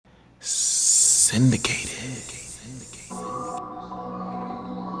Syndicated.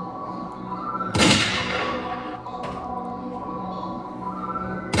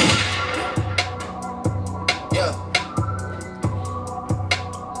 Yeah.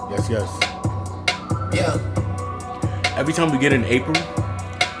 Yes. Yeah. Every time we get in April,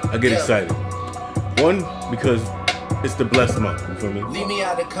 I get excited. One, because it's the blessed month, you feel me? Leave me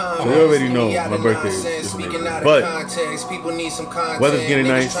out of context. So you already know my birthday is in April. But people need some content. Weather's getting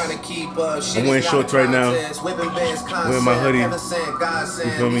nice. I'm wearing shorts right now. Wearing my hoodie. You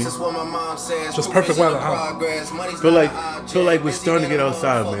feel me? Just perfect weather, huh? Feel like we're starting to get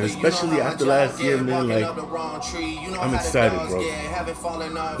outside, man. Especially after last year, man. Like, I'm excited, bro.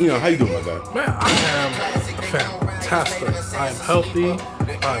 You know, how you doing, my guy? Man, I am fantastic. I am healthy.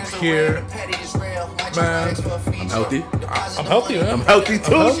 I'm here. Man, I'm healthy. I'm healthy, man. I'm healthy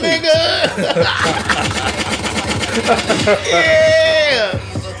too, nigga. Yeah.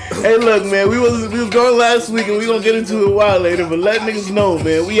 Hey, look, man. We was going last week, and we gonna get into it a while later. But let niggas know,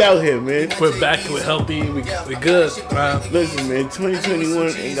 man. We out here, man. We're back. We're healthy. We good, man. Listen, man.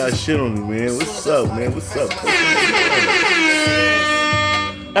 2021 ain't got shit on me, man. What's up, man? What's up?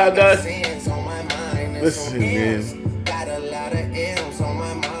 I got. Listen, man.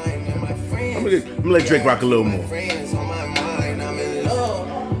 I'm gonna let Drake rock a little more.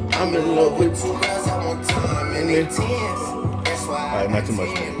 I'm in love with two girls at one time. Alright, not too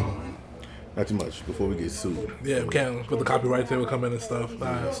much, man. Not too much before we get sued. Yeah, we can't. With the copyright thing will come in and stuff.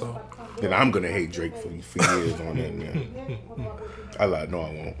 So then I'm gonna hate Drake for years on that, man. I lied. No,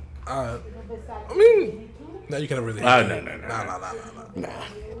 I won't. I mean, no, you can't really. Nah.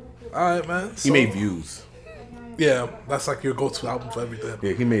 All right, man. He made views. Yeah, that's like your go-to album for everything.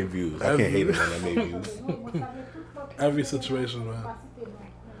 Yeah, he made views. I can't hate him when I made views. Every situation, man.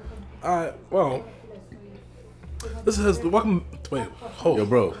 Alright, well. This is welcome. Wait, hold. Yo,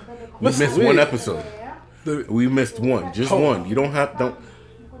 bro. We missed one episode. We missed one. Just one. You don't.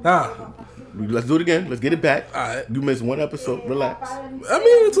 Nah. Let's do it again. Let's get it back. Alright. You missed one episode. Relax. I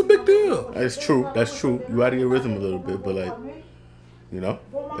mean, it's a big deal. That's true. You out of your rhythm a little bit, but like, you know,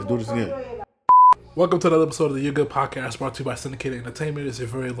 let's do this again. Welcome to another episode of the Your Good Podcast, brought to you by Syndicated Entertainment. It's your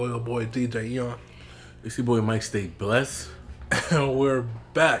very loyal boy, DJ Eon. It's your boy, Mike StayBlessed. And we're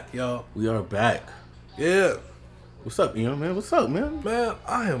back, y'all. We are back. Yeah. What's up, Eon, man? What's up, man? Man,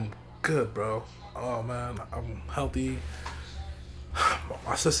 I am good, bro. Oh, man, I'm healthy.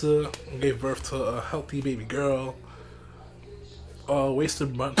 My sister gave birth to a healthy baby girl.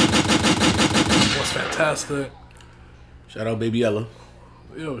 Wasted month. Was fantastic. Shout out, baby Ella.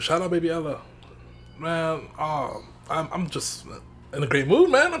 Yo, shout out, baby Ella. Man, I'm just in a great mood,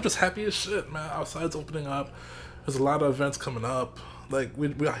 man. I'm just happy as shit, man. Outside's opening up. There's a lot of events coming up. Like, we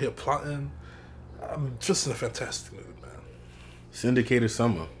out here plotting. I'm just in a fantastic mood, man. Syndicated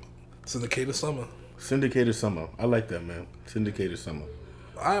summer. Syndicated summer. Syndicated summer. I like that, man. Syndicated summer.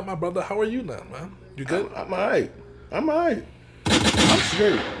 All right, my brother. How are you now, man? You good? I'm all right. I'm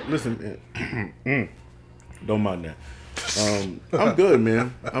straight. Listen, man. Don't mind that. I'm good,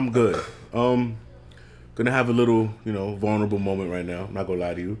 man. I'm good. Gonna have a little, vulnerable moment right now. I'm not gonna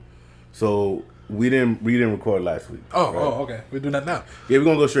lie to you. So we didn't record last week. Oh, okay. We're doing that now. Yeah, we're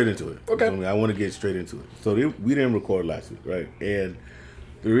gonna go straight into it. Okay. I want to get straight into it. So we didn't record last week, right? And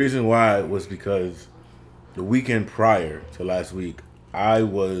the reason why was because the weekend prior to last week, I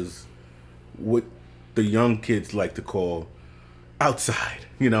was what the young kids like to call outside,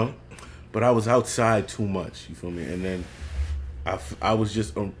 But I was outside too much, you feel me? And then I was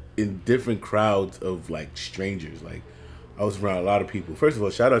just in different crowds of like strangers. Like I was around a lot of people. First of all,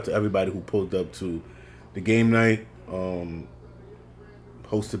 shout out to everybody who pulled up to the game night,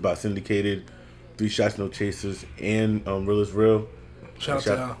 hosted by Syndicated, 3 Shots No Chasers, and Real is Real. Shout out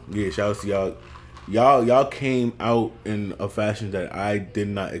to y'all. Yeah, shout out to y'all. Y'all came out in a fashion that I did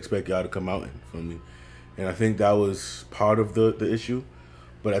not expect y'all to come out in, feel me? And I think that was part of the issue.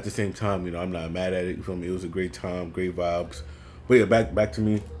 But at the same time, I'm not mad at it. You feel me? It was a great time, great vibes. But yeah, back to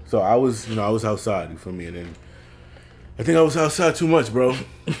me. So I was outside. You feel me? And then I think I was outside too much, bro.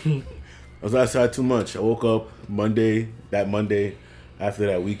 I was outside too much. I woke up Monday after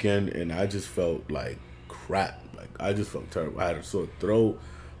that weekend, and I just felt like crap. Like I just felt terrible. I had a sore throat.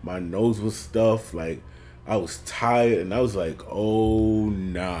 My nose was stuffed. Like I was tired, and I was like, oh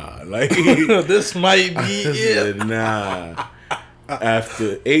nah, like this might be it. Nah.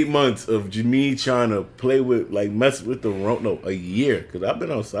 After 8 months of me trying to mess with the Rona, no, a year, because I've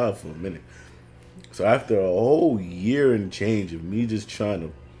been outside for a minute. So after a whole year and change of me just trying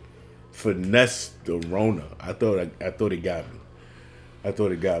to finesse the Rona, I thought it got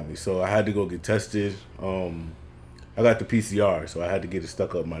me. So I had to go get tested. I I got the PCR, so I had to get it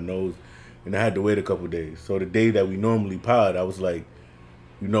stuck up my nose, and I had to wait a couple days. So the day that we normally pod, I was like,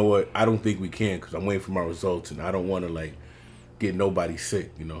 you know what? I don't think we can because I'm waiting for my results, and I don't want to like get nobody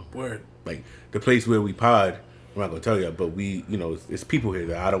sick. You know, Word. like the place where we pod. I'm not gonna tell you, but we, you know, it's people here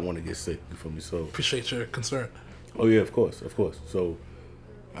that I don't want to get sick. You feel me? So Appreciate your concern. oh yeah, of course. So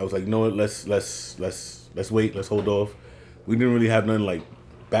I was like, you know what? Let's wait. Let's hold off. We didn't really have nothing like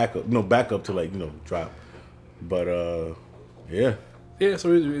backup to like drop. But yeah. Yeah, so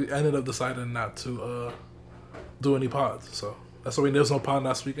we ended up deciding not to do any pods. So that's why there's no pod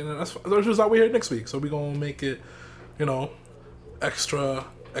last week, and that's just why we're here next week. So we're gonna make it, extra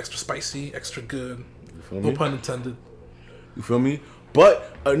spicy, extra good. No pun intended. You feel me?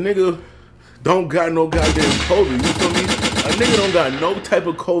 But a nigga don't got no goddamn COVID. You feel me? A nigga don't got no type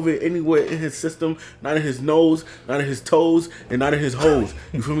of COVID anywhere in his system, not in his nose, not in his toes, and not in his holes.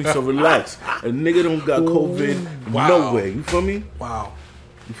 You feel me? So relax. A nigga don't got COVID nowhere. You feel me? Wow.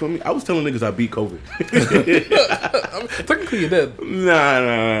 You feel me? I was telling niggas I beat COVID. I mean, technically you did.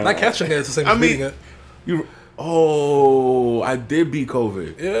 Nah. Not catching it is the same as beating it. I did beat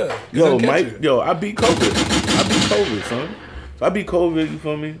COVID. Yeah. Yo, Mike, I beat COVID, son. So I beat COVID, you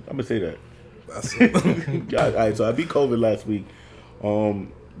feel me? I'm gonna say that. That's it. All right, so I beat COVID last week.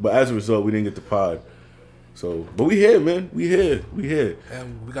 But as a result, we didn't get the pod. So, but we here, man. We here.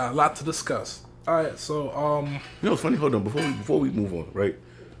 And we got a lot to discuss. All right, so it's funny. Hold on, before we move on, right?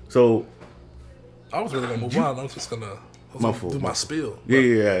 So I was really gonna move on. I was just gonna do my spiel.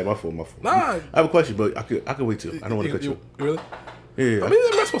 Yeah. My fault. Nah, I have a question, but I could wait till. I don't want to cut you. Really? Yeah. I mean,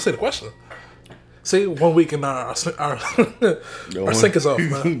 I'm not supposed to say the question. Say 1 week and our sync is off,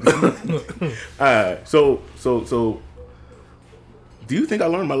 man. All right. So, do you think I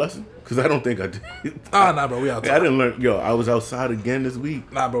learned my lesson? Because I don't think I did. Nah, bro, we outside. I didn't learn. Yo, I was outside again this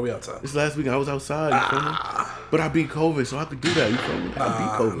week. Nah, bro, we outside. This last week I was outside. You feel me? But I beat COVID, so I could do that. You feel me? I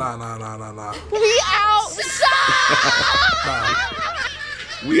beat COVID. Nah. We outside.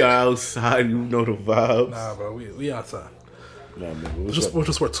 We are outside. You know the vibes. Nah, bro, we outside. Nah, man. We'll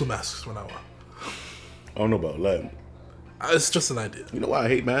just wear 2 masks from now on. I don't know about that. It's just an idea. You know why I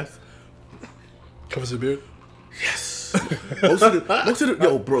hate masks? Covers your beard? Yes. most of the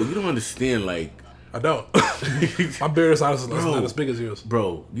yo, bro, you don't understand. Like, I don't. My beard is not as big as yours.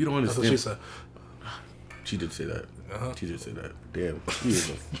 Bro, you don't understand. That's what she said. She did say that. Uh-huh. She did say that. Damn, she is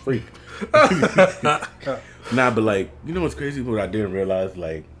a freak. Nah, but like, you know what's crazy? What I didn't realize,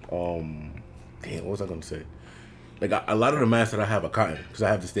 like, damn, what was I gonna say? Like, a lot of the masks that I have are cotton because I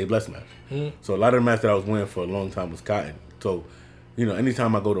have the StayBlessed mask. Mm-hmm. So a lot of the masks that I was wearing for a long time was cotton. So,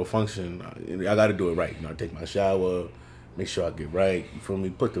 anytime I go to a function, I got to do it right. I take my shower, make sure I get right. You feel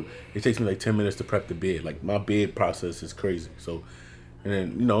me? It takes me like 10 minutes to prep the bed. Like, my bed process is crazy. So, and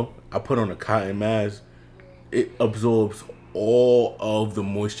then I put on a cotton mask. It absorbs all of the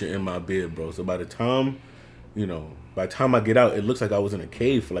moisture in my bed, bro. So by the time I get out, it looks like I was in a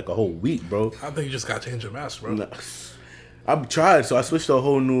cave for like a whole week, bro. I think you just got to change your mask, bro. I've tried, so I switched to a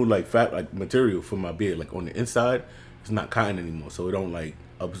whole new material for my bed. Like on the inside, it's not cotton anymore, so it don't like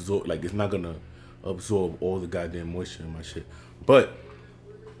absorb. Like it's not gonna absorb all the goddamn moisture in my shit. But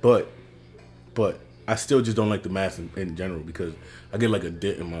I still just don't like the mask in general because I get like a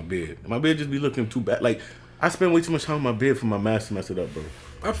dent in my bed. And my bed just be looking too bad. Like I spend way too much time on my bed for my mask to mess it up, bro.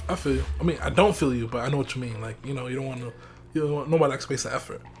 I feel you. I mean, I don't feel you, but I know what you mean. Like, you don't want nobody to space the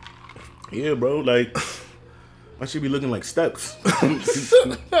effort. Yeah, bro. Like, I should be looking like steps. Come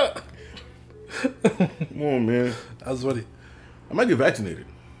on, man. That's funny. I might get vaccinated.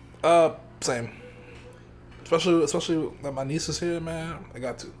 Same. Especially that my niece is here, man. I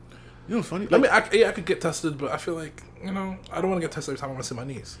got to. You know what's funny? Like, I could get tested, but I feel like, I don't want to get tested every time I want to see my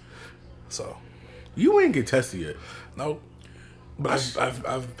niece. So. You ain't get tested yet. No. But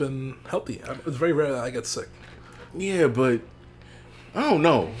I've been healthy. It's very rare that I get sick. Yeah, but I don't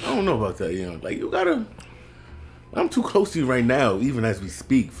know about that. Like you gotta. I'm too close to you right now, even as we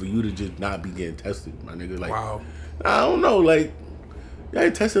speak, for you to just not be getting tested, my nigga. Like, wow. I don't know. Like, you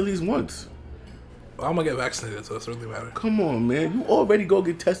gotta test at least once. I'm gonna get vaccinated, so it doesn't really matter. Come on, man. You already go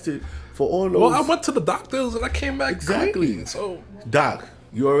get tested for all those. Well, I went to the doctors and I came back clean, so. Doc,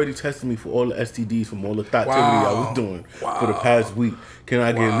 you already tested me for all the STDs from all the activity I was doing for the past week. Can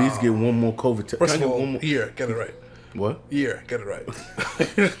I at least get one more COVID test? First of all, year, get it right. What? Year, get it right.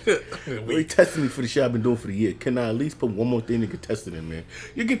 They tested me for the shit I've been doing for the year. Can I at least put one more thing to get tested in, man?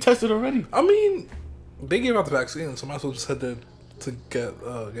 You get tested already. I mean, they gave out the vaccine, so I might as well just head there to get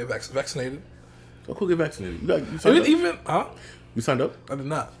vaccinated. So cool, get vaccinated. You signed up? You signed up? I did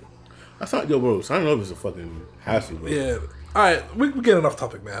not. Bro, signing up is a fucking hassle, bro. Yeah, All right, we're getting off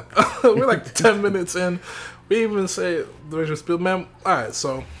topic, man. We're like 10 minutes in. We even say the original spiel, man. All right,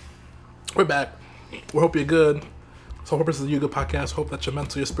 so we're back. We hope you're good. So hope this is a You Good podcast. Hope that you're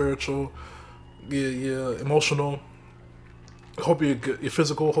mental, you're spiritual, you're emotional. Hope you're good, you're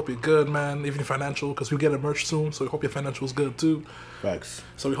physical. Hope you're good, man. Even financial, because we get a merch soon. So we hope your financial is good too. Facts.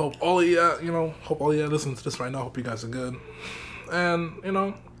 So we hope all of you, hope all of you listening to this right now. Hope you guys are good. And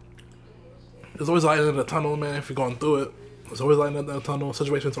there's always light in the tunnel, man. If you're going through it, there's always light in the tunnel.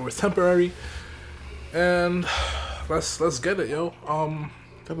 Situation's always temporary. And let's get it, yo. What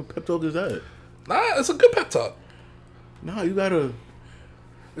type of pep talk is that? Nah, it's a good pep talk. Nah, you gotta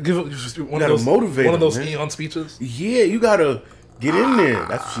give one of those motivate one of those man. Eon speeches. Yeah, you gotta get in there.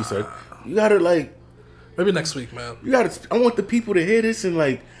 That's what she said. You gotta maybe next week, man. I want the people to hear this and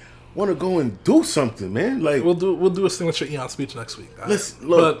want to go and do something, man. Like we'll do a signature Eon speech next week. Let's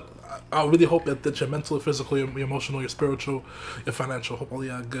look. But I really hope that you're mental, physical, you're emotional, you're spiritual, you're financial. Hope all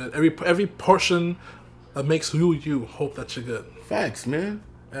you are good. Every portion that makes you hope that you're good. Facts, man.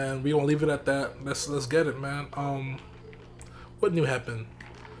 And we gonna leave it at that. Let's get it, man. What new happened?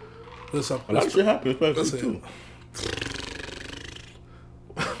 A lot of shit happened, especially too.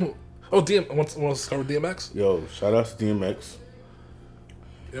 Oh, want to start with DMX? Yo, shout out to DMX.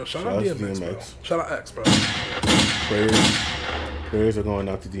 Yo, shout out DMX, bro. Shout out X, bro. Prayers are going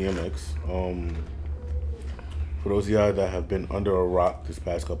out to DMX. For those of y'all that have been under a rock this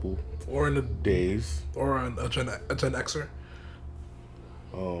past couple or in the days, or on a Gen Xer,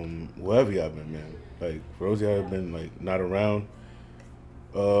 wherever y'all been, man. Like for those of y'all that have been not around,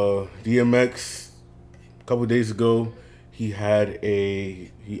 DMX a couple days ago, he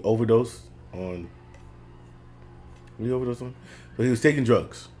overdosed on. What he overdosed on? But he was taking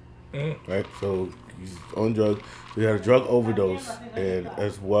drugs, right? So he's on drugs. So he had a drug overdose and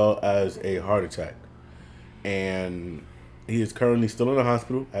as well as a heart attack, and he is currently still in the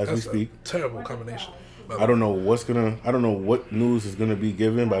hospital as we speak. Terrible combination. I don't know what news is gonna be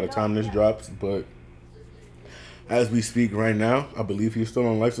given by the time this drops, but as we speak right now, I believe he's still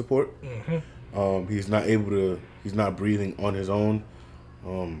on life support. He's not breathing on his own.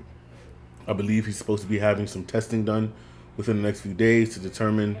 I believe he's supposed to be having some testing done within the next few days to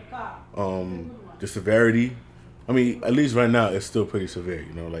determine the severity. I mean, at least right now, it's still pretty severe.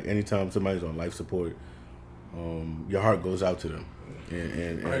 Anytime somebody's on life support, your heart goes out to them.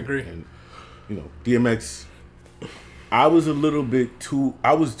 And I agree. And DMX, I was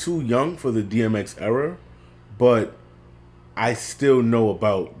too young for the DMX era, but I still know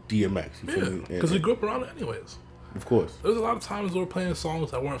about DMX. Because we grew up around it anyways. Of course. There's a lot of times we were playing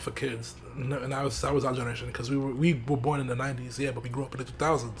songs that weren't for kids, and that was our generation because we were born in the 90s, yeah, but we grew up in the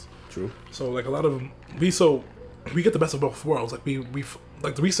 2000s. True. So a lot of them, we get the best of both worlds. We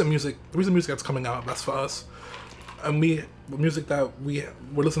the recent music that's coming out, that's for us, and the music that we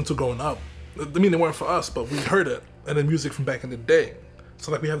were listening to growing up. I mean, they weren't for us, but we heard it, and then music from back in the day.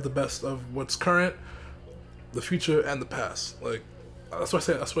 So we have the best of what's current, the future, and the past. That's why I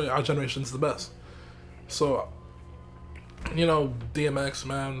say that's why our generation's the best. So, DMX,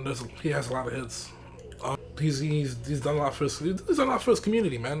 man, he has a lot of hits. He's done a lot for his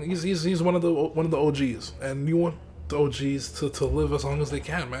community, man. He's one of the OGs, and you want the OGs to live as long as they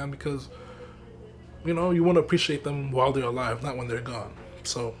can, man, because you want to appreciate them while they're alive, not when they're gone.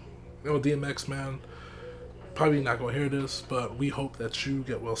 So, DMX, man, probably not gonna hear this, but we hope that you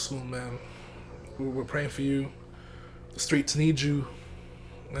get well soon, man. We're praying for you. The streets need you,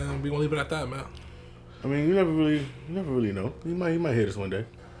 and we gonna leave it at that, man. I mean, you never really know. He might hear this one day.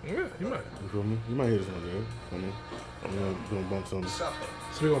 Yeah, he might. You feel me? You might hear this one day. I mean, we're gonna bump some. So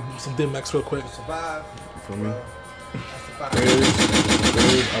we gonna bump some DMX real quick. Survive. You feel me?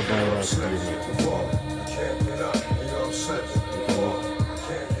 Prayers are going out to DMX.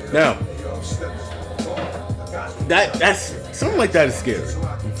 Now, that's something like that is scary.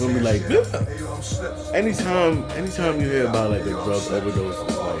 You feel me? Anytime you hear about a drug overdose,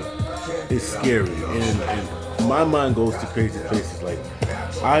 it's scary, and my mind goes to crazy places.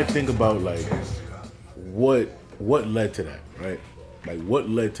 I think about what led to that, right? What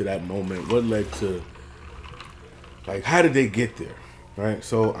led to that moment? What led to how did they get there, right?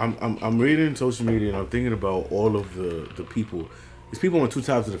 So I'm reading social media and I'm thinking about all of the people. There's people on two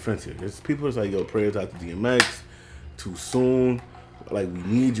sides of the fence here. There's people that's yo, prayers out to DMX, too soon, we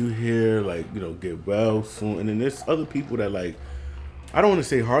need you here, get well soon. And then there's other people that I don't want to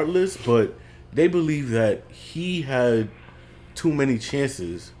say heartless, but they believe that he had too many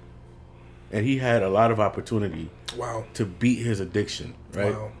chances and he had a lot of opportunity to beat his addiction,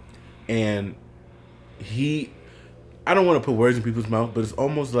 right? Wow. And I don't want to put words in people's mouth, but it's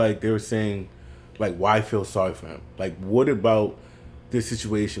almost like they were saying, like, why feel sorry for him? Like, what about this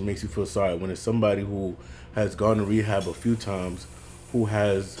situation makes you feel sorry when it's somebody who has gone to rehab a few times, who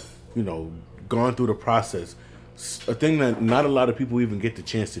has, you know, gone through the process, a thing that not a lot of people even get the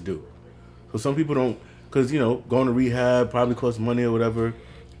chance to do. So some people don't, because, you know, going to rehab probably costs money or whatever.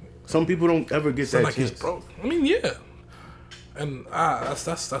 Some people don't ever get that chance. Broke. I mean, yeah. And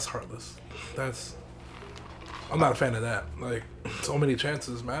that's heartless. I'm not a fan of that. Like, so many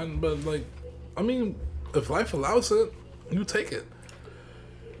chances, man. But, like, I mean, if life allows it, you take it.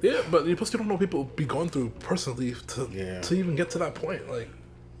 Yeah, but you don't know what people be going through personally to even get to that point. Like,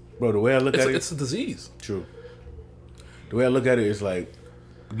 bro, the way I look at it, it's a disease. True. The way I look at it is like,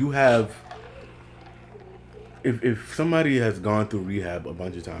 you have, if somebody has gone through rehab a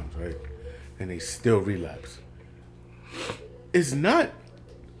bunch of times, right, and they still relapse, it's not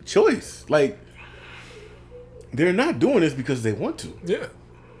choice. Like, they're not doing this because they want to. Yeah.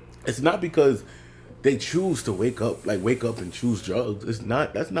 It's not because they choose to wake up and choose drugs.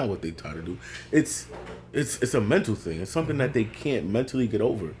 That's not what they try to do. It's a mental thing. It's something that they can't mentally get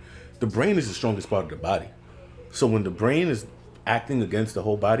over. The brain is the strongest part of the body. So when the brain is acting against the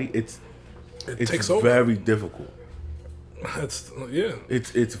whole body, it takes over. Very difficult. It's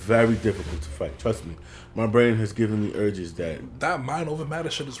very difficult to fight. Trust me. My brain has given me urges that mind over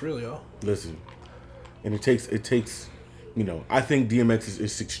matter shit is real, yo. Listen. And it takes you know, I think DMX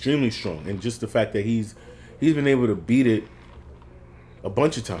is extremely strong, and just the fact that he's been able to beat it a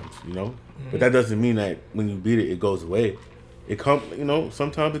bunch of times, you know. Mm-hmm. But that doesn't mean that when you beat it goes away. It comes, you know,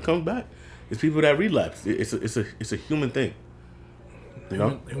 sometimes it comes back. It's people that relapse. It's a human thing. You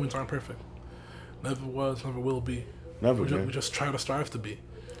know, humans aren't perfect. Never was, never will be. Never. We just try to strive to be.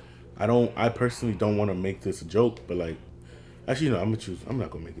 I personally don't want to make this a joke, but like, actually, no, I'm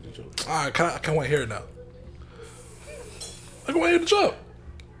not gonna make it a joke. I can't wait to hear it now. I can wait to hear the joke.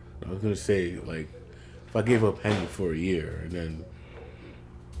 I was gonna say, like, if I gave up Henny for a year and then,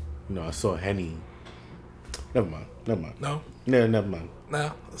 you know, I saw Henny. Never mind. No. Yeah, never mind.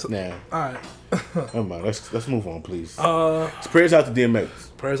 Nah. Nah. All right. Never mind. Let's move on, please. It's prayers out to DMX.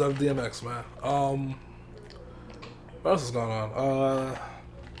 Prayers out to DMX, man. What else is going on?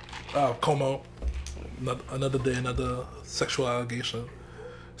 Como. Another day, another sexual allegation.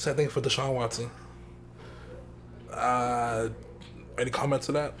 Same thing for Deshaun Watson. Any comments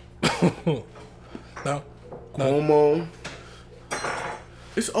to that? No? Cuomo.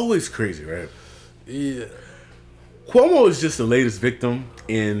 It's always crazy, right? Yeah. Cuomo is just the latest victim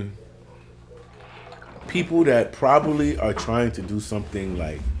in people that probably are trying to do something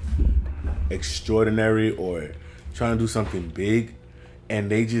like extraordinary or trying to do something big, and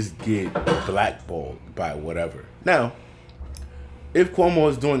they just get blackballed by whatever. Now, if Cuomo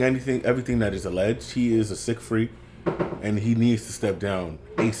is doing everything that is alleged, he is a sick freak, and he needs to step down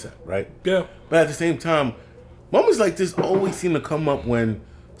ASAP, right? Yeah. But at the same time, moments like this always seem to come up when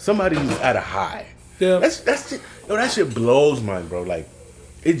somebody's at a high. Yeah. That shit blows mine, bro. Like,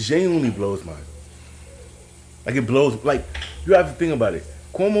 it genuinely blows mine. Like, it blows. Like, you have to think about it.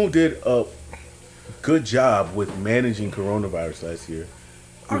 Cuomo did a good job with managing coronavirus last year.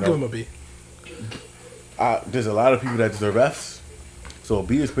 I'll give him a B. There's a lot of people that deserve Fs. So a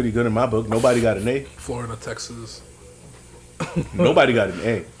B is pretty good in my book. Nobody got an A. Florida, Texas. Nobody got an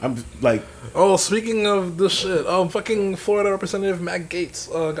A. I'm just like... Oh, speaking of this shit, fucking Florida Representative Matt Gaetz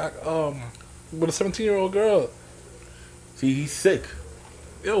got with a 17-year-old girl. See, he's sick.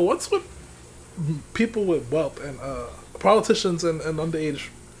 Yo, what's with people with wealth and politicians and underage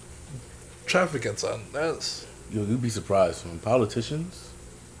trafficking, son? That's... Yo, you'd be surprised, man. Politicians?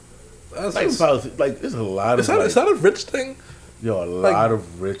 That's there's a lot of... Is that a rich thing? Yo, a lot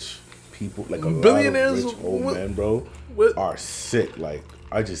of rich people, like a billionaires lot of rich old men, bro, are sick. Like,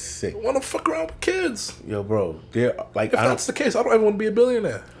 are just sick. Want to fuck around with kids. Yo, bro, they're like... If that's the case, I don't ever want to be a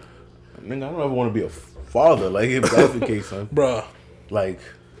billionaire. Nigga, I don't ever want to be a father. Like, if that's the case, son. Bruh. Like,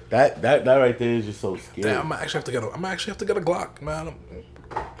 that right there is just so scary. Damn, I might actually have to get a Glock, man.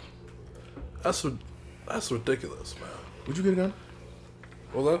 That's ridiculous, man. Would you get a gun?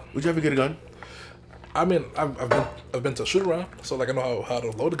 What's that? Would you ever get a gun? I mean, I've been to a shoot around, so like I know how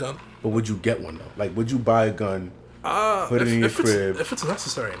to load a gun. But would you get one though? Like, would you buy a gun? Put it in your crib. If it's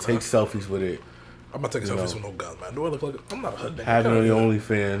necessary, take selfies with it. I'm not taking selfies with no gun, man. Do I look like I'm not a hood nigga? Have it on your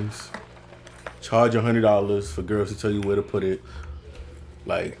OnlyFans. Charge $100 for girls to tell you where to put it.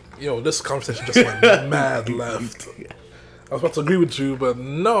 Like, yo, this conversation just went mad left. I was about to agree with you, but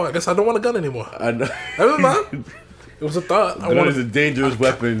no, I guess I don't want a gun anymore. I know. Never mind. It was a thought. A gun is a dangerous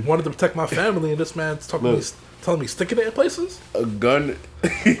weapon. Wanted to protect my family, and this man's telling me sticking it in places. A gun.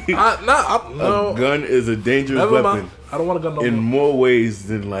 No. A gun is a dangerous weapon. Mind. I don't want to go no in more. more ways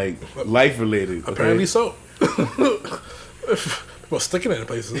than like life related. Apparently so. Well, sticking it in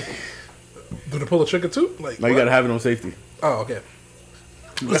places. Do they pull the trigger too? Like Now you gotta have it on safety. Oh, okay.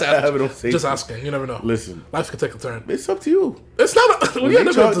 Just have it on safety. Just asking. You never know. Listen, Life could take a turn. it's up to you. It's not. Well, you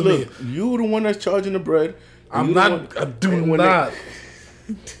never to me. Look, you the one that's charging the bread. I'm not. I do not.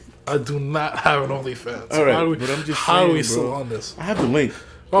 I do not have an OnlyFans. All right, how but I'm just how saying, are we bro, still on this? I have the link.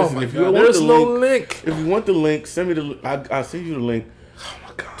 Oh Listen, my if you god, want there's the no link, link. If you want the link, send me the. I'll send you the link. Oh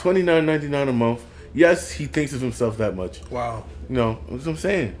my god. $29.99 a month. Yes, he thinks of himself that much. Wow. No, that's what I'm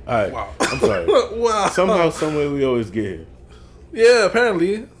saying. All right. Wow. I'm sorry. Wow. Somehow, someway, we always get here. Yeah,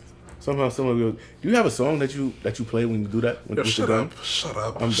 apparently. Somehow, someway, we always... Do you have a song that you play when you do that? When, Yo, with shut the gun? up. Shut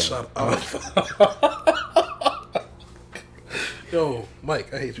up. I'm done. Shut up. Yo,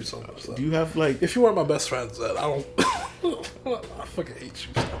 Mike, I hate you so much. Son. Do you have like? If you weren't my best friend, son, I don't. I fucking hate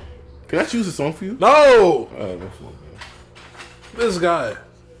you. Son. Can I choose a song for you? No. That's fine, man. This guy.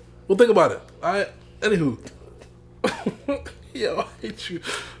 Well, think about it. Anywho. Yo, I hate you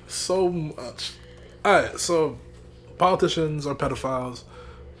so much. Alright, so politicians are pedophiles.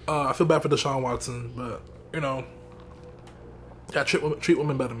 I feel bad for Deshaun Watson, but you know, yeah, treat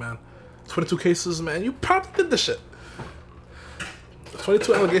women better, man. 22 cases, man. You probably did this shit.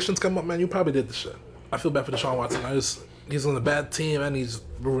 22 allegations come up, man. You probably did this shit. I feel bad for Deshaun Watson. He's on a bad team and he's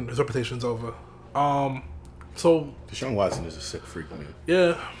ruined his reputation's over. So Deshaun Watson is a sick freak, man.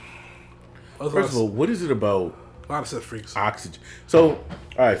 yeah. First of all, what is it about a lot of sick freaks? oxygen? So, all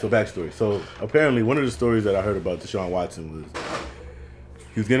right. So backstory. So apparently, one of the stories that I heard about Deshaun Watson was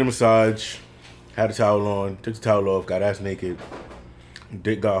he was getting a massage, had a towel on, took the towel off, got ass naked,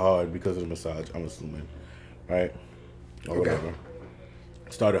 dick got hard because of the massage. I'm assuming, right? Or whatever.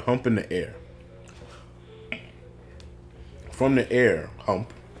 Started humping the air. From the air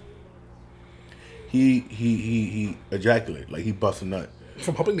hump, he ejaculated, like he bust a nut.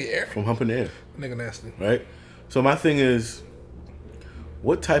 From humping the air? From humping the air. Nigga nasty. Right? So my thing is,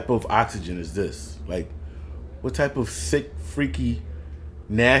 what type of oxygen is this? Like, what type of sick, freaky,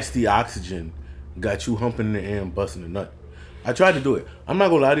 nasty oxygen got you humping in the air and busting a nut? I tried to do it. I'm not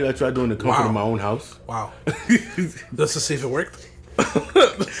gonna lie to you, I tried doing the comfort of my own house. Wow. Just to see if it worked?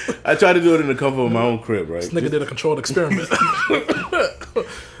 I tried to do it in the comfort of my own crib, right? This nigga did a controlled experiment.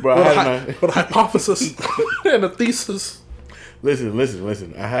 Bro, with a hypothesis and a thesis.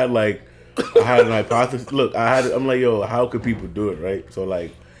 Listen. I had an hypothesis. Look, I'm like, yo, how could people do it, right? So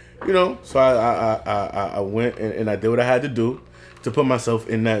like, you know, so I went and I did what I had to do to put myself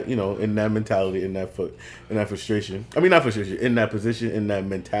in that, you know, in that mentality, in that frustration. I mean, not frustration, in that position, in that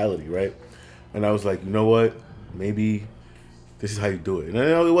mentality, right? And I was like, you know what? Maybe this is how you do it. And I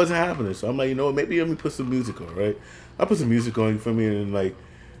know it wasn't happening. So I'm like, you know what? Maybe let me put some music on, right? I put some music on for me, and like,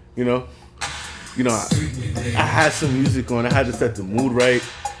 you know, I had some music on. I had to set the mood right.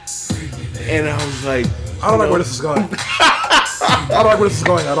 And I was like, I don't like where this is going. I don't like where this is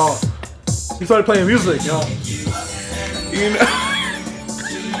going at all. You started playing music, yo. You know.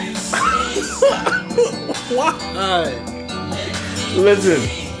 Why? Listen,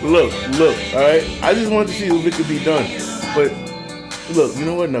 look, all right? I just wanted to see if it could be done. But look, you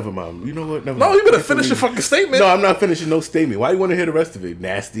know what? Never mind. You better finish your fucking statement. No, I'm not finishing no statement. Why you want to hear the rest of it?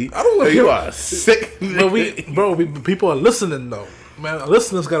 Nasty. I don't want to hear. You are sick. People are listening though. Man, our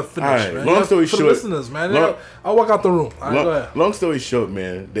listeners gotta finish, right, man. long story short, listeners, man. I'll walk out the room. Go ahead. Long story short,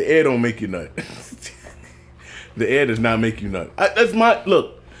 man, the air don't make you nut. The air does not make you nut. That's my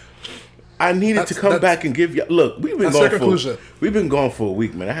look. I needed to come back and give you. Look, we've been gone for a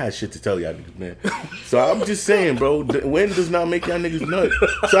week, man. I had shit to tell y'all niggas, man. So I'm just saying, bro. The wind does not make y'all niggas nut.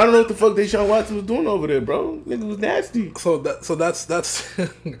 So I don't know what the fuck Deshaun Watson was doing over there, bro. Nigga was nasty. So that's that's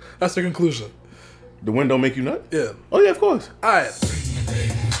the conclusion. The wind don't make you nut? Yeah. Oh yeah, of course. All right.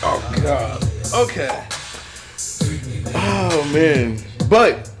 Oh god. Okay. Oh man.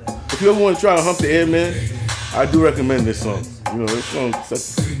 But if you ever want to try to hump the air, man, I do recommend this song. You know, this song.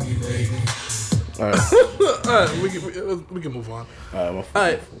 All right. All right. We can move on. All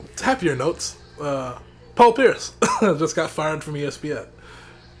right. Happier notes. Paul Pierce just got fired from ESPN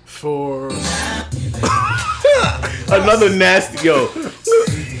for another nasty yo.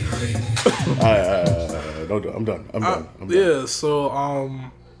 Don't do it. I'm done. Yeah. So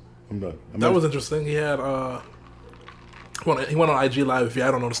I'm done. That was interesting. He had he went on IG Live. If you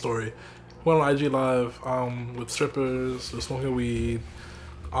don't know the story, he went on IG Live with strippers, smoking weed.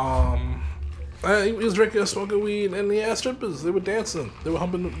 He was drinking, smoking weed, and he had strippers. They were dancing. They were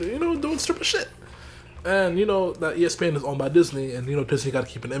humping, doing stripper shit. And that ESPN is owned by Disney, and Disney got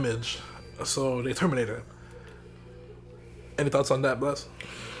to keep an image, so they terminated him. Any thoughts on that, Bless?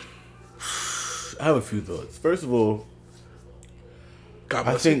 I have a few thoughts. First of all, God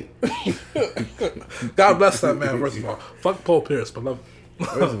I bless think God bless that man, first of all. Fuck Paul Pierce, but love him.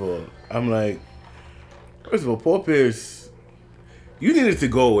 first of all, I'm like, first of all, Paul Pierce, you needed to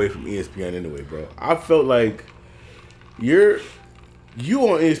go away from ESPN anyway, bro. I felt like you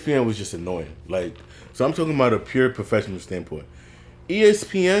on ESPN was just annoying. Like, so I'm talking about a pure professional standpoint.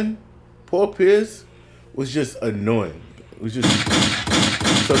 ESPN, Paul Pierce was just annoying. It was just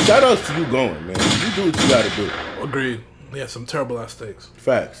so shout outs to you going, man. You do what you gotta do. Agreed. Yeah, some terrible ass takes.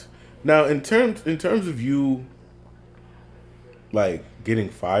 Facts. Now, in terms of you, like getting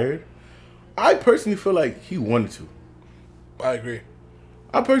fired, I personally feel like he wanted to. I agree.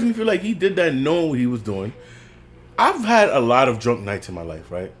 I personally feel like he did that knowing what he was doing. I've had a lot of drunk nights in my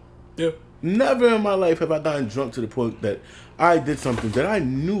life, right? Yeah. Never in my life have I gotten drunk to the point that I did something that I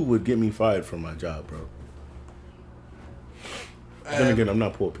knew would get me fired from my job, bro. Then again, I'm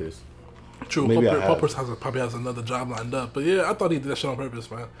not Paul Pierce. True. Maybe Paul Pierce probably has another job lined up. But yeah, I thought he did that shit on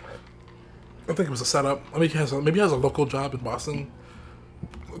purpose, man. I think it was a setup. I mean, maybe he has a local job in Boston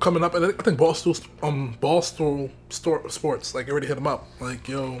coming up, and I think Barstool Sports like already hit him up. Like,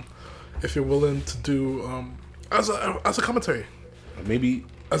 yo, if you're willing to do as a commentary, Maybe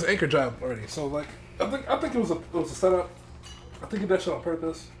as an anchor job already. So like, I think it was a setup. I think he did that shit on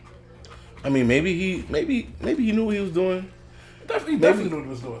purpose. I mean, maybe he knew what he was doing. Definitely knew what he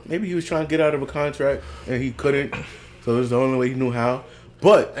was doing. Maybe he was trying to get out of a contract and he couldn't, so it was the only way he knew how.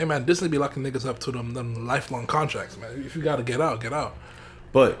 But hey man, Disney be locking niggas up to them lifelong contracts, man. If you gotta get out, get out.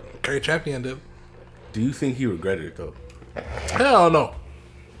 But Kerry Champion did. do you think he regretted it though? Hell no,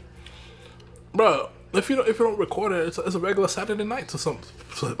 bro. If you don't record it, it's a regular Saturday night to some.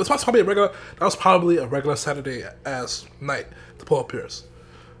 It's probably that was probably a regular Saturday ass night to Paul Pierce.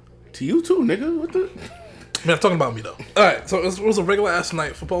 To you too, nigga. What the? I mean, I'm talking about me though. All right, so it was a regular ass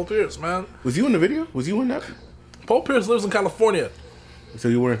night for Paul Pierce, man. Was you in the video? Was you in that? Paul Pierce lives in California. So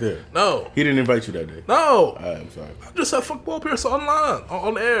you weren't there? No. He didn't invite you that day? No. I'm sorry. I just said fuck Paul Pierce online,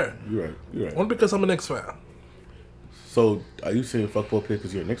 on air. You're right. Only because I'm a Knicks fan. So are you saying fuck Paul Pierce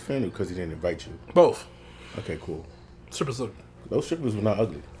because you're a Knicks fan or because he didn't invite you? Both. Okay, cool. Strippers look. Those strippers were not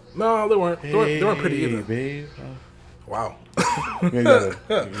ugly. No, they weren't. They weren't pretty either. Babe. Wow. You gotta,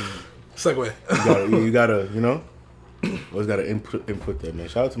 Segue. you gotta, you know? Always gotta input that, man.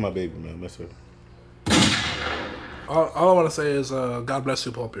 Shout out to my baby, man. Miss her. All I want to say is, God bless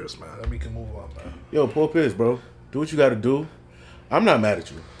you, Paul Pierce, man. And we can move on, man. Yo, Paul Pierce, bro. Do what you gotta do. I'm not mad at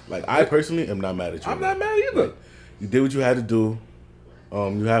you. Like, I personally am not mad at you. I'm not mad either. Like, you did what you had to do.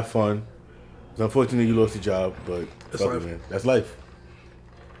 You had fun. It's unfortunate you lost your job, but It's life. man. That's life.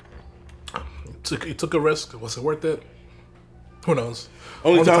 You took a risk. Was it worth it? Who knows?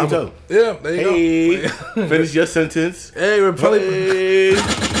 Only time will tell. Yeah, there you Hey, finish your sentence. Hey, we're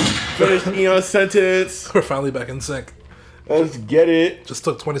Finish Eon's sentence. we're finally back in sync. Let's get it. Just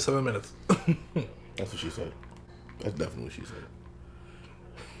took 27 minutes. That's what she said. That's definitely what she said.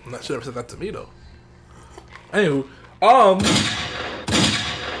 I'm not sure if said that to me though. Anywho,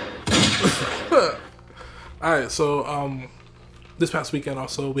 alright, so this past weekend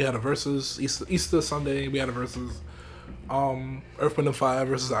also we had a versus Easter Sunday. We had a versus Earth, Wind and Fire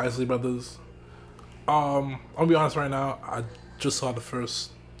versus the Isley Brothers. I'll be honest right now. I just saw the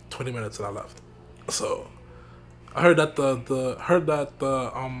first 20 minutes and I left. So I heard that the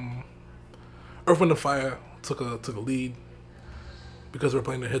Earth, Wind and Fire took a lead because we were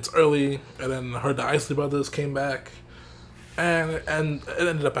playing the hits early, and then I heard the Isley Brothers came back, and it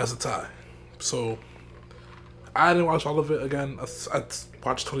ended up as a tie. So I didn't watch all of it again. I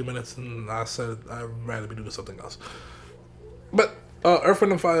watched 20 minutes and I said I'd rather be doing something else. But Earth,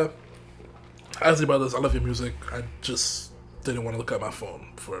 Wind and Fire, Isley Brothers, I love your music. I just didn't want to look at my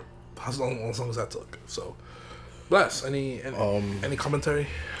phone for as long as that took. So, Bless, any commentary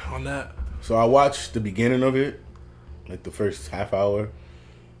on that? So I watched the beginning of it, like the first half hour,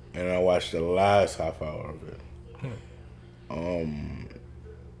 and I watched the last half hour of it.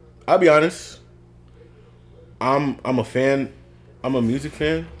 I'll be honest. I'm a fan. I'm a music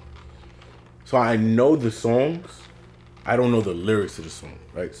fan. So I know the songs. I don't know the lyrics to the song,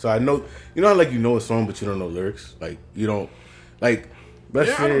 right? So I know, you know how like you know a song but you don't know lyrics? Like you don't, like, let's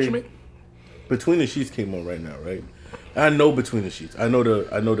Yeah, I know what you say mean. Between the Sheets came on right now, right? I know Between the Sheets. I know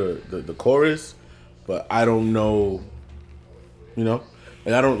the chorus, but I don't know, you know?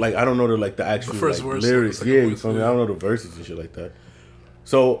 Like I don't know the actual first like, verse, lyrics. the second Yeah, you verse, feel me? yeah. I don't know the verses and shit like that.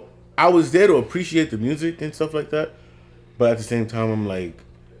 So I was there to appreciate the music and stuff like that, but at the same time I'm like,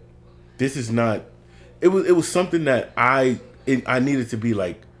 this is not. It was something that I needed to be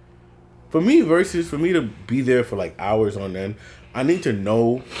like, for me to be there for like hours on end. I need to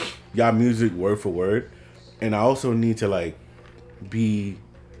know y'all music word for word, and I also need to like be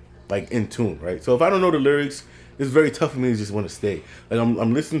like in tune, right? So if I don't know the lyrics, it's very tough for me to just want to stay. Like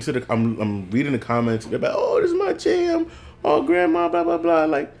I'm listening to I'm reading the comments. They're like, oh, this is my jam. Oh, grandma, blah blah blah.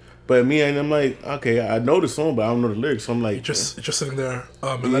 Like, but me and I'm like, okay, I know the song, but I don't know the lyrics. So I'm like, you're just sitting there,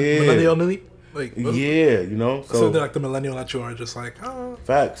 millennial Nini. Like, yeah, you know. So they're like the millennial that you are, just like, oh.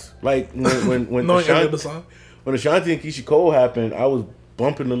 Facts. Like when knowing every other song. When Ashanti and Keisha Cole happened, I was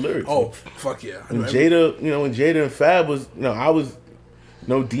bumping the lyrics. Oh, fuck yeah. And Jada, when Jada and Fab was, I was,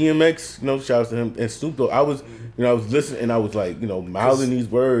 DMX, shout out to him, and Snoop Dogg, I was, I was listening and I was like, mouthing these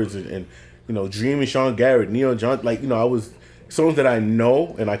words and Dreaming Sean Garrett, Neil John, like, I was, songs that I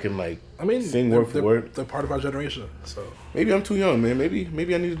know and I can sing word for word. They're part of our generation, so. Maybe I'm too young, man.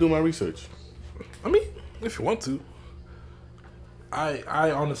 Maybe I need to do my research. I mean, if you want to.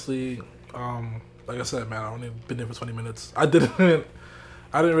 I honestly, like I said, man, I only been there for 20 minutes. I didn't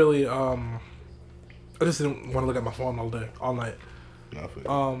really, I just didn't want to look at my phone all night.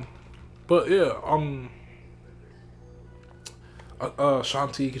 But yeah,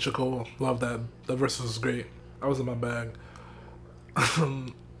 Shanti, Keisha Cole, love that. That verse was great. I was in my bag.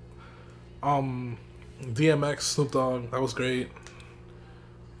 DMX, Snoop Dogg, that was great.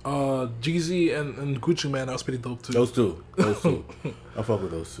 Jeezy and Gucci Man, that was pretty dope too. Those two. I fuck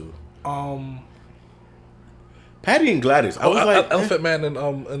with those two. Patty and Gladys. I was like Elephant Man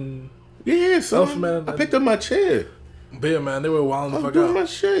and yeah, son. Elephant Man. I picked up my chair. But yeah, man, they were wilding the fuck out. I was doing my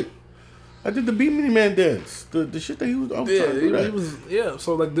shit. I did the Beat Mini Man dance. The shit that he was. He was. Yeah.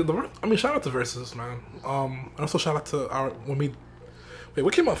 So like shout out to Versus, man. And also shout out to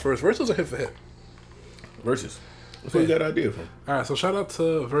what came out first? Versus or Hit for Hit? Versus. That's where you got idea from. All right, so shout out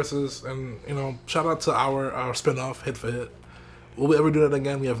to Versus, and shout out to our spinoff Hit for Hit. Will we ever do that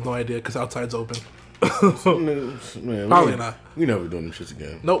again? We have no idea because outside's open. Man, probably not. We never doing them shits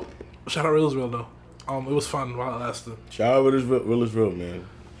again. Nope. Shout out Real is Real though. It was fun while it lasted. Shout out Real is Real, man.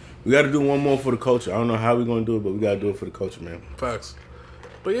 We got to do one more for the culture. I don't know how we're gonna do it, but we got to do it for the culture, man. Facts.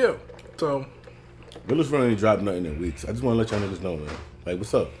 But yeah, so Real is Real ain't dropped nothing in weeks. I just want to let y'all niggas know, man. Like,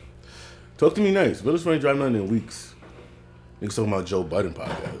 what's up? Talk to me nice. Real is Real ain't dropped nothing in weeks. Niggas talking about Joe Budden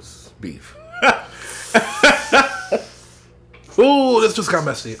podcast beef. Ooh, this just got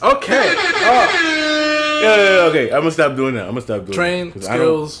messy. Okay. Yeah, okay. I'm gonna stop doing that. Train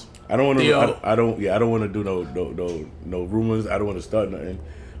skills. I don't want to. I don't want to do no rumors. I don't want to start nothing.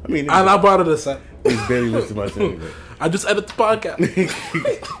 I mean, I brought it this up. He's barely listening to my thing. I just edit the podcast.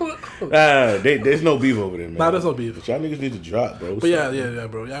 There's no beef over there, man. Nah, there's no beef. But y'all niggas need to drop, bro. But yeah,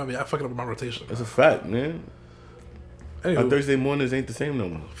 bro. Yeah, I mean, I fucking up with my rotation. That's a fact, man. Anywho, our Thursday mornings ain't the same no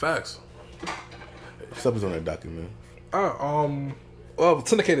more. Facts. Supper's on that docket, man. Well,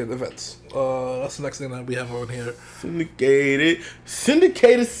 syndicated events. That's the next thing that we have on here.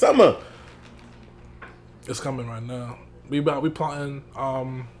 Syndicated summer. It's coming right now. We plotting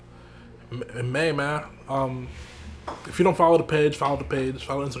in May, man. If you don't follow the page, follow the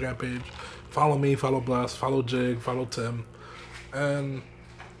Instagram page. Follow me, follow Bless, follow Jig, follow Tim, and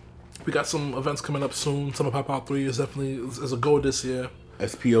we got some events coming up soon. Summer Pop Out 3 is definitely is a go this year.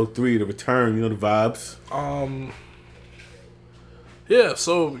 SPO3, the return, the vibes. Yeah,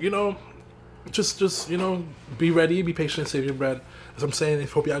 so, just be ready, be patient, save your bread. As I'm saying, I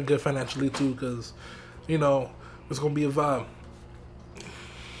hope y'all good financially too, because, it's going to be a vibe.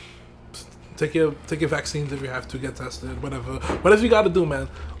 Take your vaccines if you have to, get tested, whatever. Whatever you got to do, man.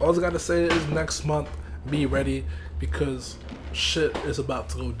 All I got to say is next month, be ready, because shit is about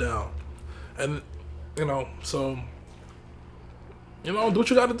to go down. And, so, do what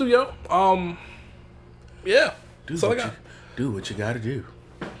you got to do, yo. Yeah. That's all I got. Do what you gotta do.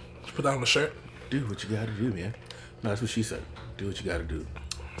 Just put that on the shirt. Do what you gotta do, man. No, that's what she said. Do what you gotta do.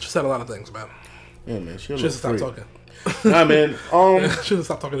 She said a lot of things, man. Yeah, man. She should stop talking. Nah, man. She should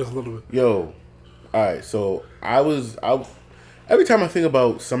stop talking just a little bit. Yo, all right. So every time I think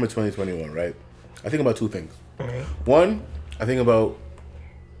about summer 2021, right? I think about two things. Mm-hmm. One, I think about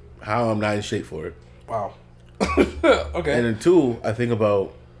how I'm not in shape for it. Wow. Okay. And then two, I think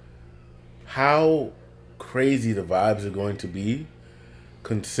about how crazy the vibes are going to be,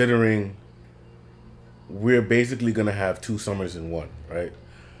 considering we're basically going to have 2 summers in one, right?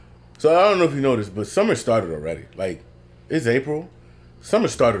 So I don't know if you noticed, but summer started already. Like, it's April. Summer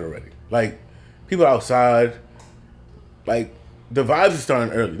started already. Like, people outside, like, the vibes are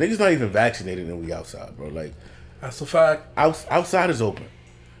starting early. Niggas not even vaccinated and we outside, bro. Like, that's a fact. Outside is open.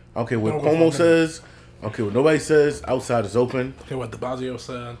 I don't care what Cuomo says. I don't care what nobody says. Outside is open. I don't care what de Blasio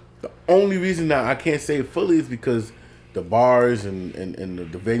said. The only reason that I can't say it fully is because the bars and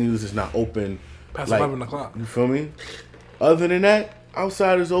the venues is not open past 11 o'clock. You feel me? Other than that,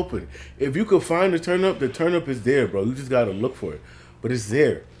 outside is open. If you could find the turn up is there, bro. You just gotta look for it. But it's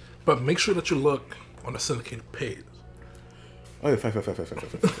there. But make sure that you look on the syndicated page. Oh yeah, fact.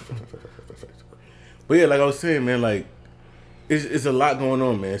 But yeah, like I was saying, man, like it's a lot going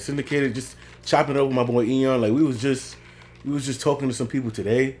on, man. Syndicated, just chopping it up with my boy Eon. Like we was just talking to some people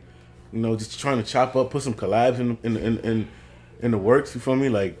today, you know, just trying to chop up, put some collabs in the works. You feel me?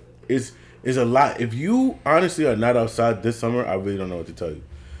 Like it's a lot. If you honestly are not outside this summer, I really don't know what to tell you.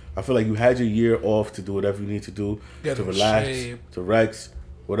 I feel like you had your year off to do whatever you need to do, to relax, to Rex,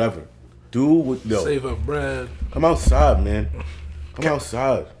 whatever. Do what save up bread. Come outside, man. Come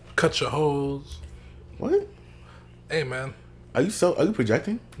outside. Cut your hose. What? Hey, man. Are you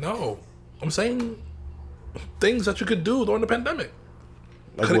projecting? No, I'm saying things that you could do during the pandemic.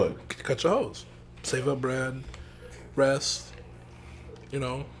 Like what? Cut your hose. Save up bread. Rest. You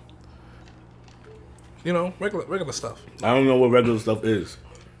know, regular stuff. I don't know what regular stuff is.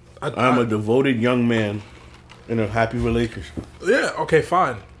 I'm a devoted young man in a happy relationship. Yeah, okay,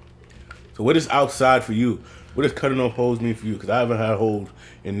 fine. So what is outside for you? What does cutting off holes mean for you? Because I haven't had holes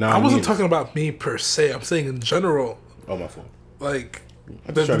in 9 years. I wasn't talking about me per se. I'm saying in general. Oh, my fault. Like,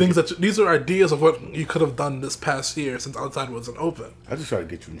 the things these are ideas of what you could have done this past year since outside wasn't open. I just try to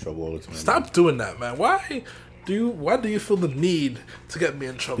get you in trouble all the time. Stop doing that, man. Why do you feel the need to get me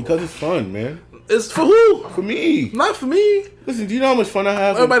in trouble? Because it's fun, man. It's for who? For me. Not for me. Listen, do you know how much fun I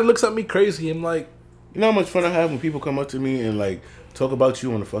have? Everybody looks at me crazy. I'm like, you know how much fun I have when people come up to me and like talk about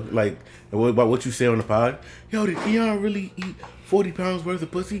you on the fuck, like about what you say on the pod. Yo, did Eon really eat 40 pounds worth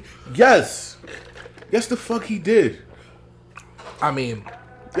of pussy? Yes. Yes, the fuck he did. I mean,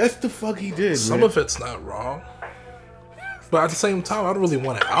 yes, the fuck he did. Some of it's not wrong, but at the same time, I don't really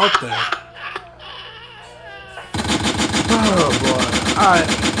want it out there. Oh boy! All right,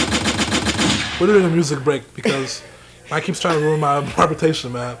 we're doing a music break because Mike keeps trying to ruin my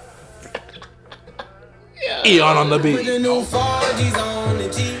reputation, man. Eon on the beat.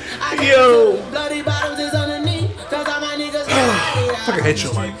 Yo. I fucking hate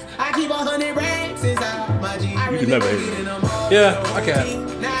you, Mike. You can never hate me. Yeah, I can.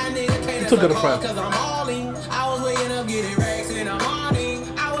 You took good a friend.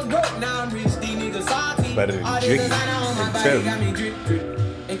 Better than Jiggy and Tim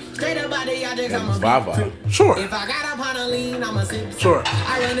and Vava. Sure. Sure. But I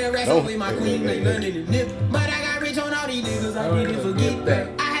got rich on all these niggas, I didn't forget that.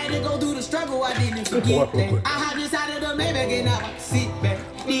 I had to go through the struggle, I didn't forget that. I have decided to maybe get out, sit back.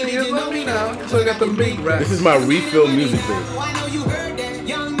 These niggas know me now, so I got the big rap. This is my refill music, baby. I know you heard that.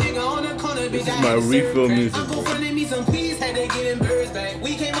 Young nigga on the corner, bitch. This is my refill music. Uncle funded me some peas, had to get them birds back.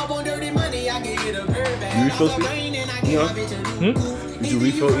 We came up on dirty money, I gave it a bird back. You refill speed? Eon? Did you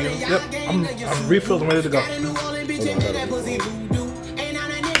refill, Eon? Yep, I'm refilled and ready to go.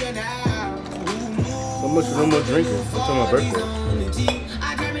 No more drinking until my birthday.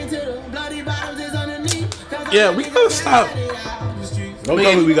 Yeah, we gotta stop. Don't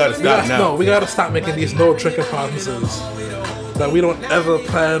tell me we gotta stop now. No, we gotta stop making these no drinking promises that we don't ever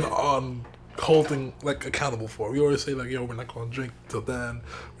plan on holding like accountable for. We always say like, yo, we're not gonna drink till then.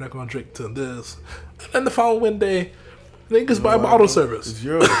 We're not gonna drink till this. And then the following day, niggas buy bottle service.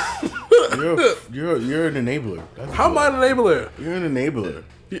 You're an enabler. How am I an enabler? You're an enabler.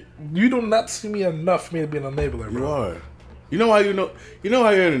 You do not see me enough for me to be an enabler, bro. You are. You know why you're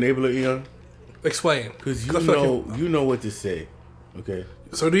an enabler, Eon? Explain. Because you know what to say. Okay.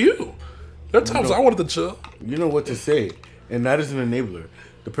 So do you. There are times I wanted to chill. You know what to say, and that is an enabler.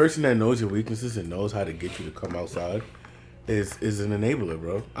 The person that knows your weaknesses and knows how to get you to come outside is an enabler,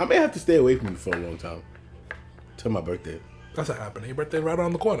 bro. I may have to stay away from you for a long time till my birthday. That's not happening. Your birthday right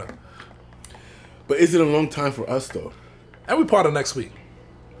around the corner. But is it a long time for us though? And we part of next week.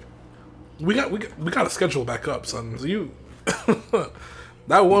 We got to schedule back up, son. So you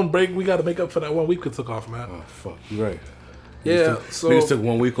that one break we got to make up for that 1 week we took off, man. Oh fuck, you're right. Yeah, Niggas took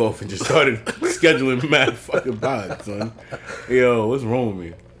 1 week off and just started scheduling mad fucking pods, son. Yo, what's wrong with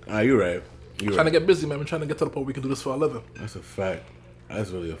me? You're right. Trying to get busy, man. We're trying to get to the point where we can do this for a living. That's a fact.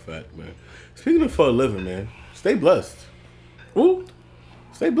 That's really a fact, man. Speaking of for a living, man, stay blessed. Ooh.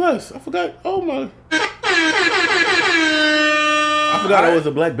 Stay blessed. I forgot. Oh my. I forgot I was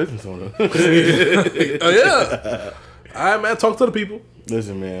a black business owner. Oh yeah. All right, man. Talk to the people.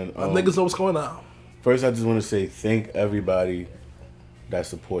 Listen, man. Niggas know what's going on. First, I just want to say thank everybody that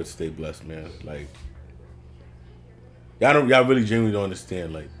supports Stay Blessed, man. Like, y'all really genuinely don't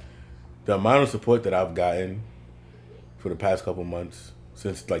understand. Like, the amount of support that I've gotten for the past couple months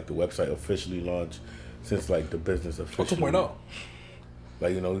since like the website officially launched, since like the business officially. 2.0.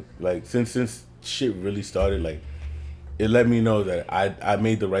 Like, you know, like since shit really started, like it let me know that I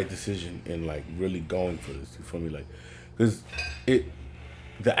made the right decision in like really going for this. You feel me? Like, because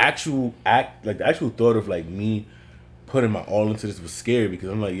the actual thought of like me putting my all into this was scary because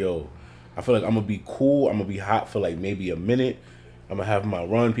I'm like, yo, I feel like I'm gonna be cool. I'm gonna be hot for like maybe a minute. I'm gonna have my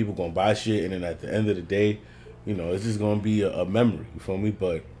run. People gonna buy shit, and then at the end of the day, you know, it's just gonna be a memory. You feel me?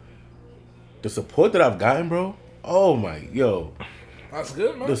 But the support that I've gotten, bro. Oh my, yo. That's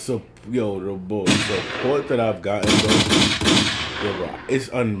good, man. The support that I've gotten, bro. Yo, bro, it's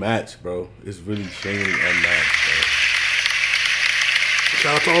unmatched, bro. It's really genuinely unmatched, bro.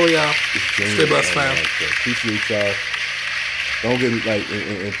 Shout out to all of y'all. Stay blessed, fam. Appreciate y'all. Don't get me like,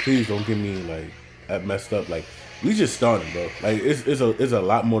 and please don't get me like messed up. Like, we just started, bro. Like, it's a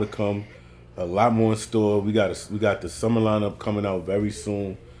lot more to come, a lot more in store. We got the summer lineup coming out very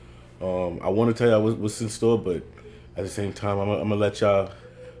soon. I want to tell y'all what's in store, but at the same time, I'm gonna let y'all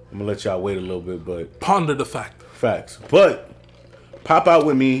wait a little bit. But ponder the facts. But pop out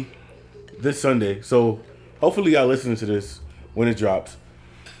with me this Sunday. So hopefully y'all listening to this when it drops.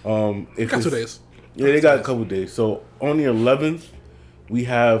 Got 2 days. Yeah, they got a couple days. So on the 11th, we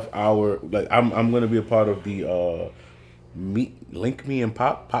have our I'm gonna be a part of the link me and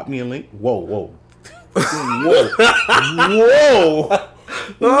pop me and link. Whoa. Whoa.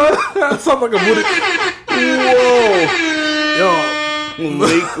 That sounds like a booty. Whoa. Yo.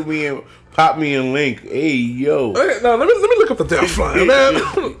 Link me and pop me and link. Hey, yo. Okay, now let me look up the damn flyer,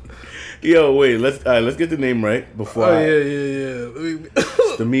 man. Yo, wait. Let's get the name right before. Yeah.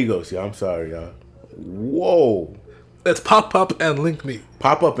 It's the Migos. Yeah, I'm sorry, y'all. Whoa. It's pop up and link me.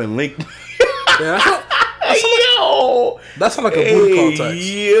 Pop up and link me. Yeah. That sounds like a booty call text.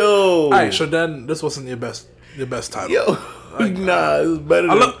 Yo. All right, so then this wasn't your best title. Yo. Nah, it was better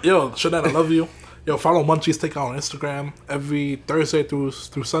than... Shadan, I love you. Yo, follow Munchie's Takeout on Instagram every Thursday through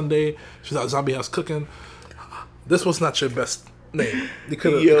Sunday. She's at Zombie House cooking. This was not your best name. You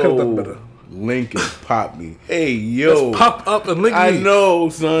could have done better. Link and pop me. Hey, yo. Let's pop up and link me. I know,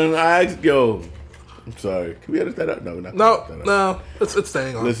 son. Yo. I'm sorry. Can we edit that up? No. It's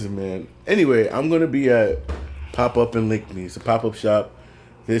staying on. Listen, man. Anyway, I'm going to be at Pop Up and Link Me. It's a pop-up shop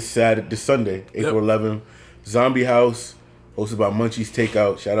this Sunday, April 11th. Zombie House, hosted by Munchie's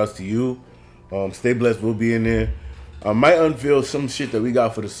Takeout. Shout outs to you. StayBlessed will be in there. I might unveil some shit that we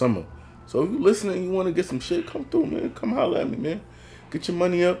got for the summer. So if you're listening and you want to get some shit, come through, man. Come holler at me, man. Get your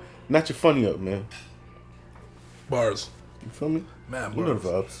money up, not your funny up, man. Bars. You feel me? Man, you know the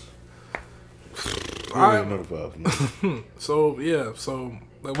vibes. I know the vibes, man. So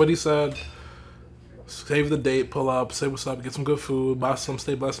like what he said, save the date, pull up, say what's up, get some good food, buy some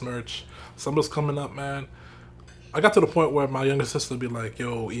Stay Blessed merch. Summer's coming up, man. I got to the point where my younger sister would be like,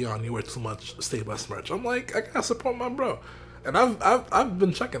 yo, Eon, you wear too much Stay Blessed merch. I'm like, I gotta support my bro. And I've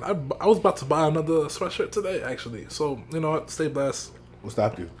been checking. I was about to buy another sweatshirt today, actually. So, you know what? Stay blessed. What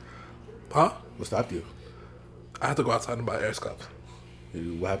stopped you? Huh? What stopped you? I had to go outside and buy air scuffs.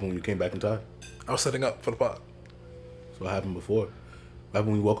 What happened when you came back in time? I was setting up for the pod. So what happened before? What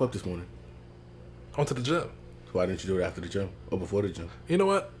happened when you woke up this morning? I went to the gym. So why didn't you do it after the gym? Or before the gym? You know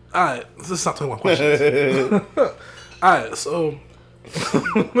what? Alright, this is not 21 questions. Alright, so...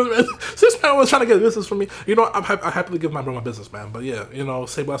 This man was trying to get business from me. You know, I happily give my bro my business, man. But yeah, you know,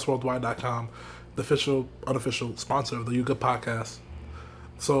 SayBlessedWorldwide.com, the official, unofficial sponsor of the You Good podcast.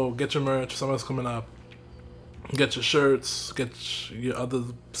 So get your merch. Summer's coming up. Get your shirts. Get your other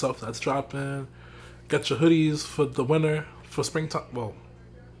stuff that's dropping. Get your hoodies for the winter, for springtime. Well,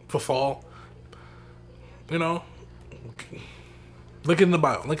 for fall. You know, link in the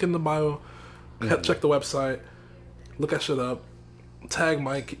bio. Mm-hmm. Check the website. Look that shit up. Tag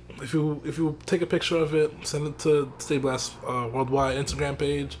Mike. If you take a picture of it, send it to Stay Blessed Worldwide Instagram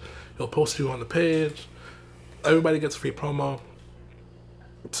page. He'll post you on the page. Everybody gets free promo.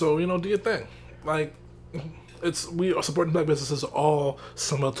 So, you know, do your thing. Like, we are supporting black businesses all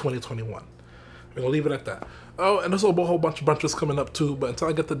summer 2021. We're gonna leave it at that. Oh, and there's a whole bunch of bunches coming up too. But until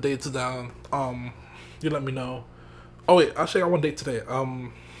I get the dates down, you let me know. Oh wait, actually I got one date today.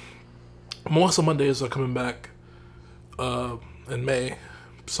 Most of Mondays are coming back. In May.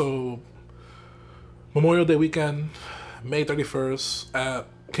 So Memorial Day weekend, May 31st at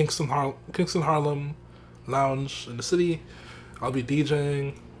Kingston Harlem Lounge in the city. I'll be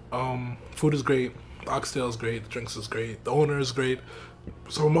DJing. Food is great. The oxtail is great. The drinks is great. The owner is great.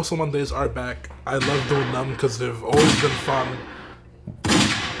 So most of Mondays are back. I love doing them because they've always been fun.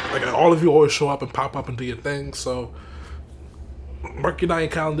 Like all of you always show up and pop up and do your thing. So mark your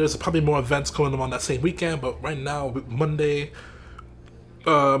calendars. There's probably more events going on that same weekend, but right now, Monday,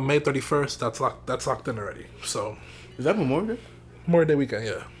 May 31st, that's locked in already. So is that Memorial Day? Memorial Day weekend,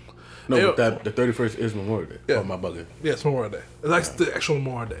 yeah. No, but the 31st is Memorial Day. Yeah. Oh, my bugging. Yeah, it's Memorial Day. It's the actual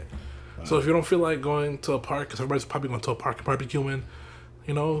Memorial Day. So if you don't feel like going to a park, because everybody's probably going to a park and barbecuing,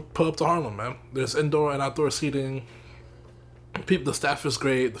 pull up to Harlem, man. There's indoor and outdoor seating. The staff is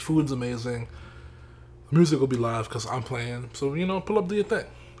great. The food's amazing. The music will be live because I'm playing. So, pull up, do your thing.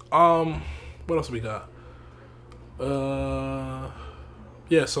 What else we got?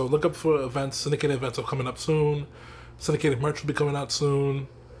 Yeah, so look up for events. Syndicated events are coming up soon. Syndicated merch will be coming out soon.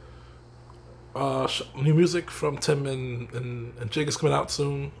 New music from Tim and Jig is coming out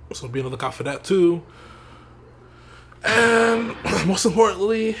soon, so be on the lookout for that too. And most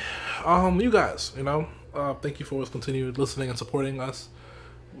importantly, you guys, thank you for always continued listening and supporting us.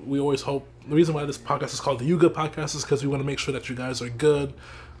 We always hope, the reason why this podcast is called the You Good Podcast is because we want to make sure that you guys are good.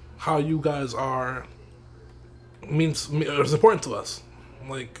 How you guys are is important to us.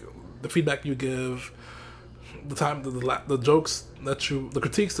 Like the feedback you give, the time, the jokes the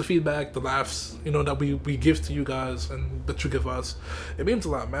critiques, the feedback, the laughs, that we give to you guys and that you give us. It means a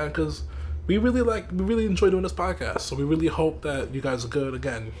lot, man, because we really enjoy doing this podcast. So we really hope that you guys are good.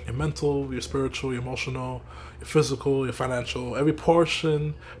 Again, your mental, your spiritual, your emotional, your physical, your financial, every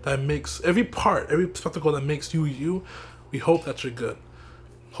portion that makes, every spectacle that makes you you, we hope that you're good.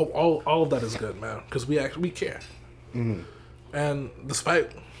 Hope all of that is good, man, because we care. Mm-hmm. And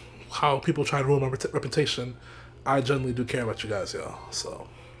despite how people try to ruin my reputation, I genuinely do care about you guys, y'all. So,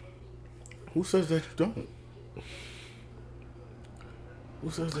 who says that you don't?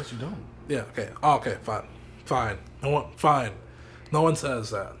 Who says that you don't? Yeah. Okay. Oh, okay. Fine. Fine. No one says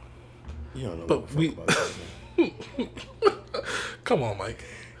that. You don't know. But we. Come on, Mike.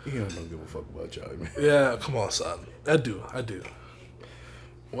 You don't give a fuck about y'all, man. Yeah. Come on, son. I do.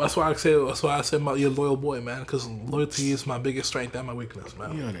 Well, that's why I say you're a loyal boy, man. Because loyalty is my biggest strength and my weakness,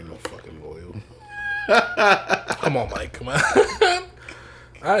 man. You ain't no fucking loyal. Come on, Mike. Come on.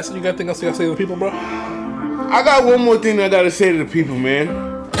 All right, so you got anything else you got to say to the people, bro? I got one more thing I got to say to the people, man.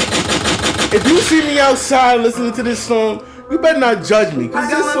 If you see me outside listening to this song, you better not judge me, because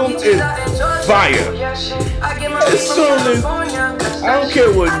this song is fire. This song is, I don't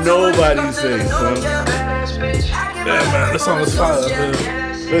care what nobody says, son. Yeah, man, this song is fire, man.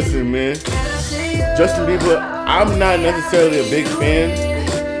 Listen, man. Justin Bieber, I'm not necessarily a big fan.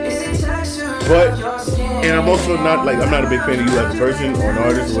 But, and I'm also not, I'm not a big fan of you as a person or an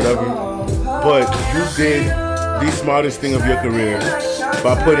artist or whatever, but you did the smartest thing of your career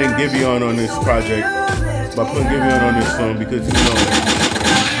by putting Giveon on this project, by putting Giveon on this song, because, you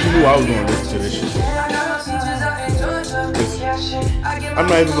knew I was going to listen to this shit. I'm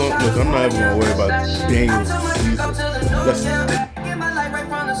not even going to worry about Daniel's season.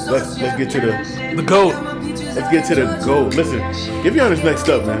 Let's get to the GOAT. Let's get to the GOAT. Listen, Giveon is next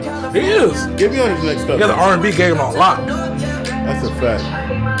up, man. He is. Giveon is next up. He got the R&B game on lock. That's a fact.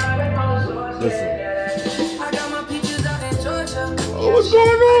 Listen. Oh, what's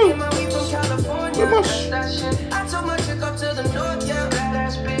going on? Where my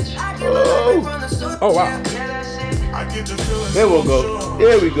Oh, wow. There we go.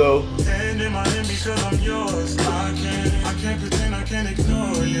 Here we go.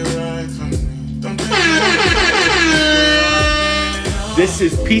 This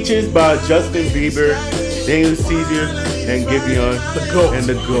is Peaches by Justin Bieber, Daniel Caesar, and Giveon. The GOAT. And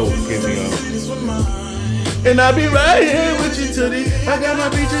the GOAT, Giveon. And I'll be right here with you till I got my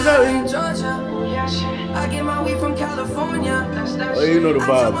peaches out in Georgia. I get my weed from California. Oh, you know the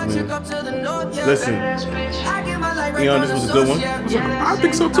vibes, man. Listen, Eon, this was a good one. I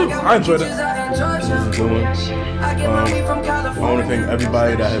think so too. I enjoyed it. This was a good one. I want to thank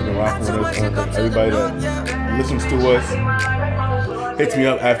everybody that has been rocking with us. I want to thank everybody that listens to us, hits me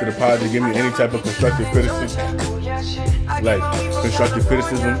up after the pod to give me any type of constructive criticism.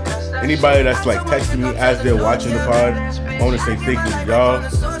 Anybody that's texting me as they're watching the pod, I want to say thank you to y'all.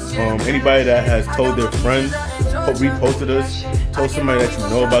 Anybody that has told their friends, reposted us, told somebody that you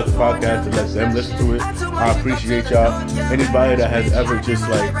know about the podcast to let them listen to it, I appreciate y'all. Anybody that has ever just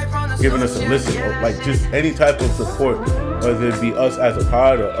given us a listen, or just any type of support, whether it be us as a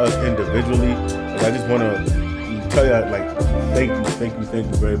pod or us individually, I just want to tell y'all thank you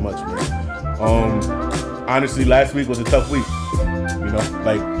very much, man. Honestly, last week was a tough week.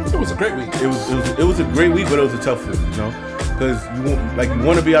 It was a great week. It was a great week, but it was a tough week, because you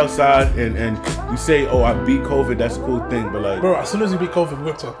want to be outside and you say, oh, I beat COVID, that's a cool thing, but bro, as soon as you beat COVID, we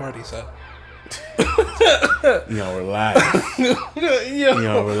went to a party, son. Relax.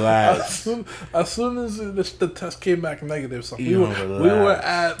 Relax. As soon as the test came back negative, so we were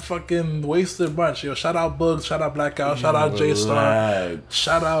at fucking Wasted Brunch. Shout out Bugs, shout out Blackout, shout out J Star,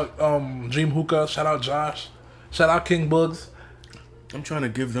 shout out Dream Hookah, shout out Josh, shout out King Bugs. I'm trying to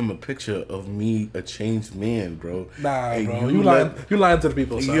give them a picture of me, a changed man, bro. Nah, Hey, bro, you lying to the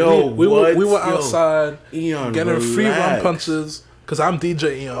people. Son. Yo, we were Yo, outside Eon, getting free rum relax. punches because I'm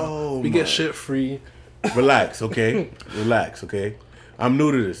DJ Eon. Oh, we my. get shit free. Relax, okay? Relax, okay? I'm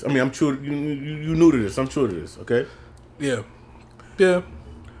new to this. I mean, I'm true. You new to this. I'm true to this, okay? Yeah.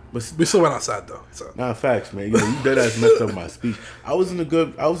 But We still went outside though. So. nah, facts, man. You dead ass messed up my speech. I was in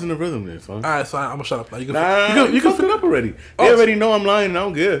the rhythm there, son. All right, so I'm gonna shut up now. You can You fucked it up already. They already know I'm lying and I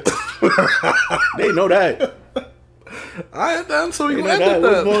don't care. They know that. Alright then, so we They gonna know end it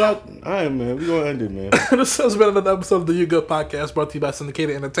that. then. Alright, man. We gonna end it, man. This has been another episode of the You Good Podcast brought to you by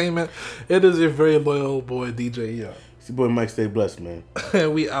Syndicated Entertainment. It is your very loyal boy DJ Eon. It's your boy Mike StayBlessed, man.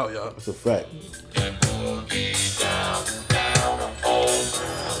 And we out, y'all. It's a fact.